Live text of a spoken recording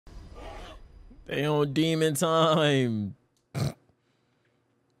They on demon time.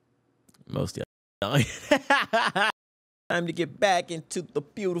 Most of y'all dying. Time to get back into the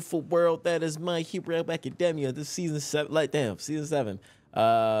beautiful world that is My Hero Academia. This season 7, like damn, season 7.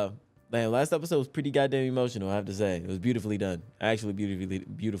 Man, last episode was pretty goddamn emotional, I have to say. It was beautifully done. Actually,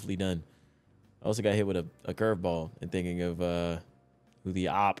 beautifully done. I also got hit with a curveball and thinking of who the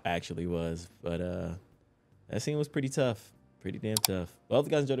op actually was, but that scene was pretty tough, pretty damn tough. Well, if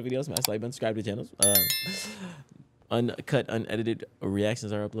you guys enjoyed the video, smash like button, subscribe to the channels. Uncut, unedited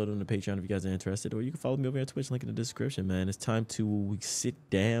reactions are uploaded on the Patreon if you guys are interested, or you can follow me over on Twitch, link in the description, man. It's time to sit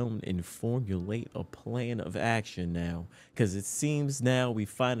down and formulate a plan of action now, because it seems now we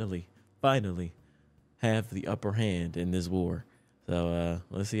finally have the upper hand in this war. So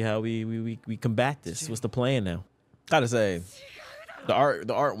let's see how we combat this. What's the plan now? Gotta say, the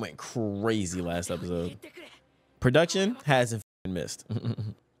art went crazy last episode. Production hasn't missed.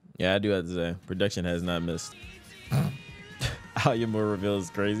 Yeah, I do have to say, production has not missed. AOYAMA reveal is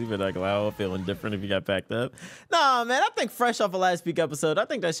crazy, but like, wow, feeling different if you got packed up. Nah, man, I think fresh off of last week episode, I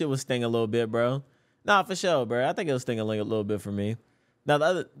think that shit was sting a little bit, bro. Nah, for sure, bro. I think it was sting a little bit for me.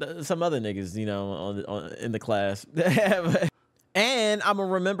 Now, some other niggas, you know, in the class. And I'm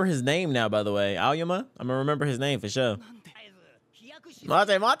gonna remember his name now, by the way. AOYAMA, I'm gonna remember his name for sure.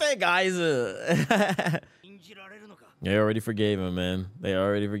 Mate, guys. They already forgave him, man. They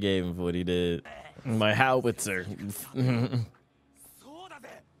already forgave him for what he did. My howitzer. I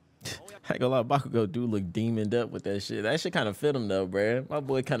ain't gonna lie, Bakugo do look demoned up with that shit. That shit kind of fit him though, bruh. My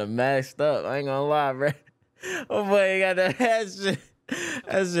boy kind of mashed up. I ain't gonna lie, bruh. My boy got that shit.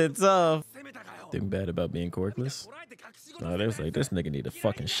 That shit tough. Think bad about being corkless? Oh, they was like, this nigga need a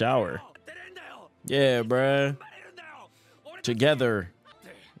fucking shower. Yeah, bruh. Together.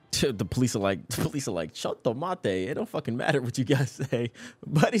 The police are like, Chotto mate. It don't fucking matter what you guys say.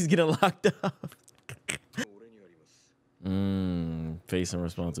 Buddy's getting locked up. Facing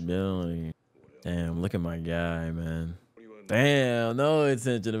responsibility. Damn, look at my guy, man. Damn, no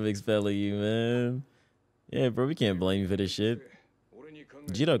intention of expelling you, man. Yeah, bro, we can't blame you for this shit.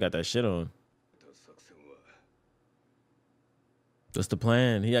 Jito got that shit on. What's the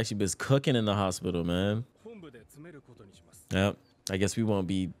plan? He actually was cooking in the hospital, man. Yep. I guess we won't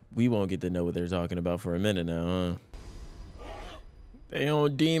get to know what they're talking about for a minute now, huh? They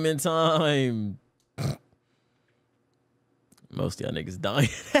on demon time. Most of y'all niggas dying.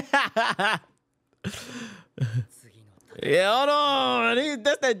 Yeah, hold on.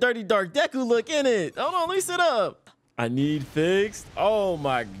 That's that dirty dark Deku look in it. Hold on, let me sit up. I need fixed. Oh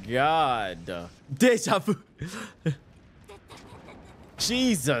my god. Deja vu.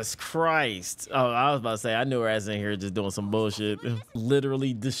 Jesus Christ. Oh, I was about to say, I knew her ass in here just doing some bullshit.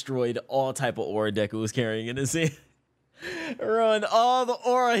 Literally destroyed all type of aura Deku was carrying in his hand. Ruined all the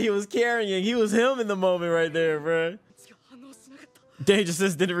aura he was carrying. He was him in the moment right there, bro. Danger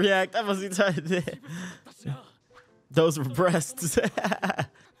Sis didn't react. I must be tired. Those were breasts.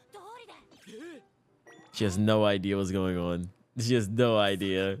 She has no idea what's going on. She has no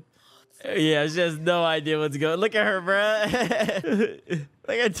idea. Yeah, she has no idea what's going on. Look at her, bruh.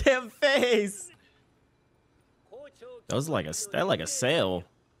 Look at her damn face. That was like a sail.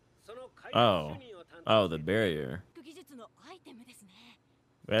 Oh. Oh, the barrier.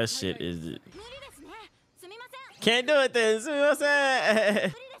 That shit is... Can't do it then. See what I'm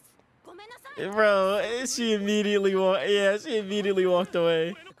saying? Bro, she immediately walked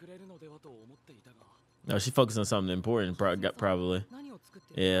away. No, she focused on something important, probably.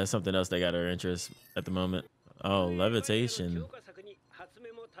 Yeah, something else that got her interest at the moment. Oh, levitation.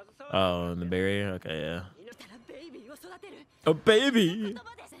 Oh, and the barrier? Okay, yeah. A baby!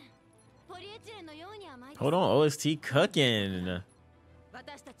 Hold on, OST cooking.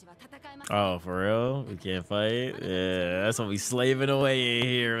 Oh, for real? We can't fight? Yeah, that's what we slaving away in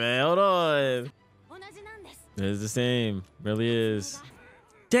here, man. Hold on. It's the same. Really is.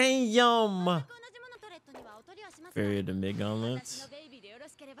 Damn! Period to mid gauntlets.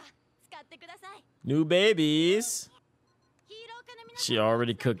 New babies. She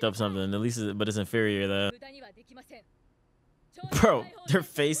already cooked up something, at least, but it's inferior though. Bro, their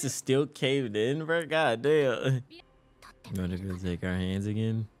face is still caved in, bro. God damn. You want to go take our hands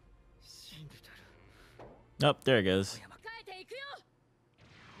again? Oh, there it goes.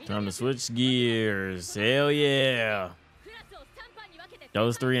 Time to switch gears. Hell yeah.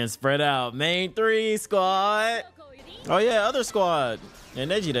 Those three and spread out. Main three squad. Oh yeah, other squad. And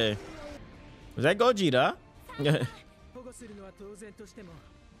Nejire. Was that Gogeta?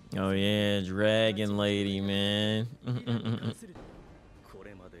 Oh yeah, Dragon Lady, man.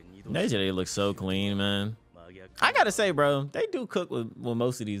 Nejire looks so clean, man. I gotta say, bro, they do cook with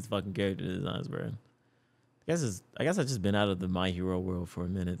most of these fucking character designs, bro. I guess I've just been out of the My Hero world for a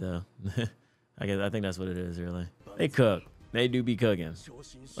minute though. I think that's what it is, really. They cook. They do be cooking.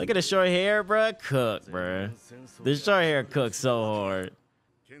 Look at the short hair, bro. Cook, bro. The short hair cooks so hard.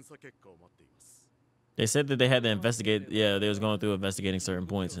 They said that they had to investigate. Yeah, they was going through investigating certain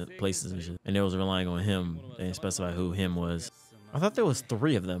points and places and shit, and they was relying on him. They didn't specify who him was. I thought there was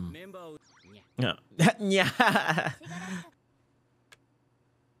 3 of them. Yeah. Yeah.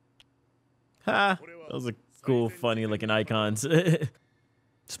 Ha. Those are cool, funny looking icons.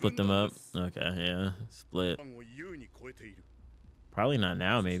 Split them up. Okay, yeah. Split. Probably not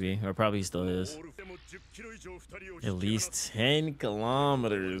now, maybe. Or probably still is. At least 10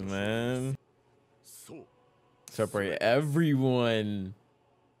 kilometers, man. Separate everyone.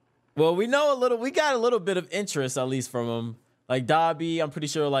 Well, we know a little. We got a little bit of interest, at least from them. Like Dabi, I'm pretty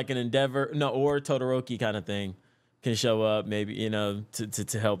sure like an Endeavor, no, or Todoroki kind of thing can show up, maybe, you know,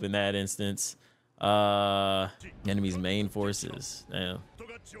 to help in that instance. Enemy's main forces. Damn.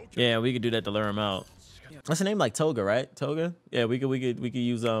 Yeah, we could do that to lure him out. What's her name? Like Toga, right? Toga? Yeah, we could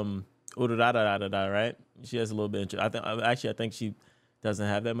use Urarararara, right? She has a little bit of interest. I think she doesn't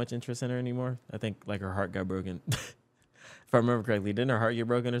have that much interest in her anymore. I think like her heart got broken. If I remember correctly, didn't her heart get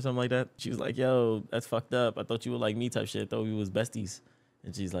broken or something like that? She was like, yo, that's fucked up. I thought you were like me type shit. I thought we was besties.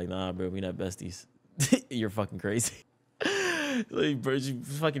 And she's like, nah, bro, we not besties. You're fucking crazy. Like, bro, she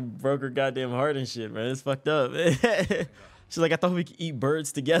fucking broke her goddamn heart and shit, man. It's fucked up. She's like, I thought we could eat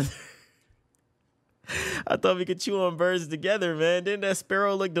birds together. I thought we could chew on birds together, man. Didn't that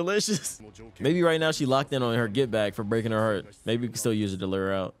sparrow look delicious? Maybe right now she locked in on her get back for breaking her heart. Maybe we can still use it to lure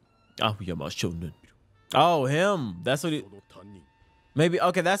her out. AOYAMA shonen. Oh, him. That's what he... Maybe,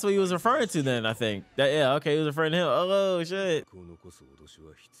 okay, that's what he was referring to then, I think. Yeah, okay, he was referring to him. Oh, shit.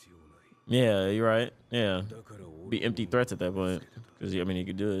 Yeah, you're right. Yeah. Be empty threats at that point. Because, I mean, he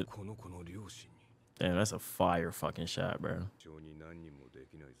could do it. Damn, that's a fire fucking shot, bro.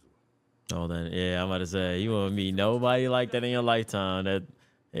 Oh, then, yeah, I'm about to say, you won't meet nobody like that in your lifetime.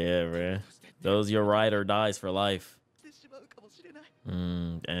 Yeah, bro. Those your ride or dies for life.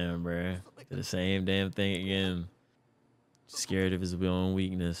 Damn, bro. Did the same damn thing again. Scared of his own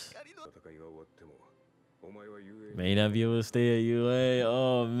weakness. May not be able to stay at UA.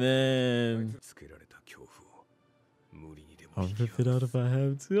 Oh, man. I'll rip it out if I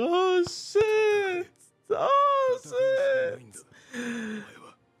have to. Oh, shit. Oh, shit.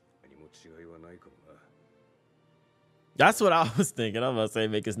 That's what I was thinking. I'm about to say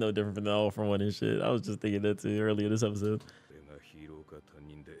make us no different from the All for One and shit. I was just thinking that too earlier this episode.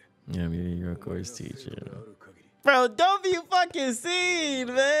 Yeah, you're a course teacher. Bro, don't be fucking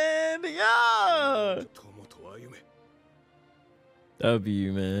seen, man. Yo.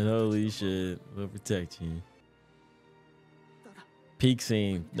 W, man. Holy shit. We'll protect you. Peak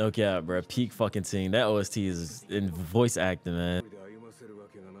scene. No cap, bro. Peak fucking scene. That OST is in voice acting, man.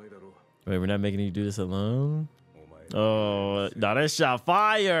 Wait, we're not making you do this alone? Oh, no, that shot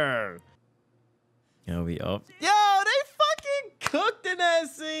fire. Yo, we up. Yo, they fucking cooked in that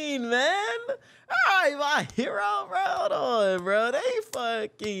scene, man. All right, my hero, bro. Hold on, bro. They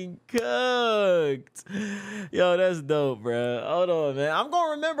fucking cooked. Yo, that's dope, bro. Hold on, man. I'm going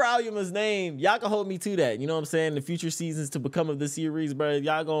to remember AOYAMA's name. Y'all can hold me to that. You know what I'm saying? The future seasons to become of this series, bro.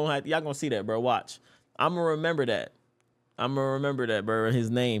 Y'all gonna see that, bro. Watch. I'm going to remember that. I'm gonna remember that, bro. His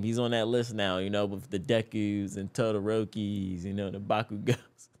name, he's on that list now, you know, with the Dekus and Todorokis, you know, the Bakugos.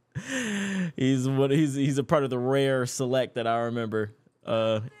 He's a part of the rare select that I remember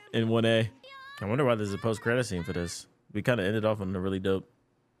in 1A. I wonder why there's a post-credit scene for this. We kind of ended off on a really dope.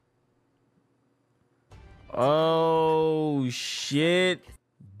 Oh shit!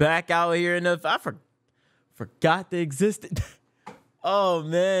 Back out here in the I forgot they existed. Oh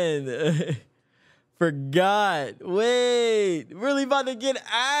man. Forgot. Wait, really about to get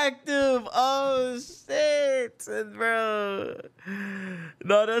active. Oh shit, bro.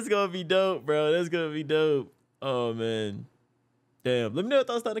 No, that's gonna be dope, bro. That's gonna be dope. Oh man. Damn. Let me know your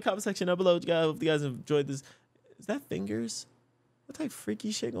thoughts down in the comment section down below. You guys, hope you guys enjoyed this. Is that fingers? What type of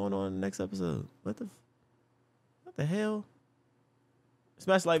freaky shit going on in the next episode? What the hell?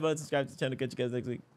 Smash the like button, subscribe to the channel. Catch you guys next week.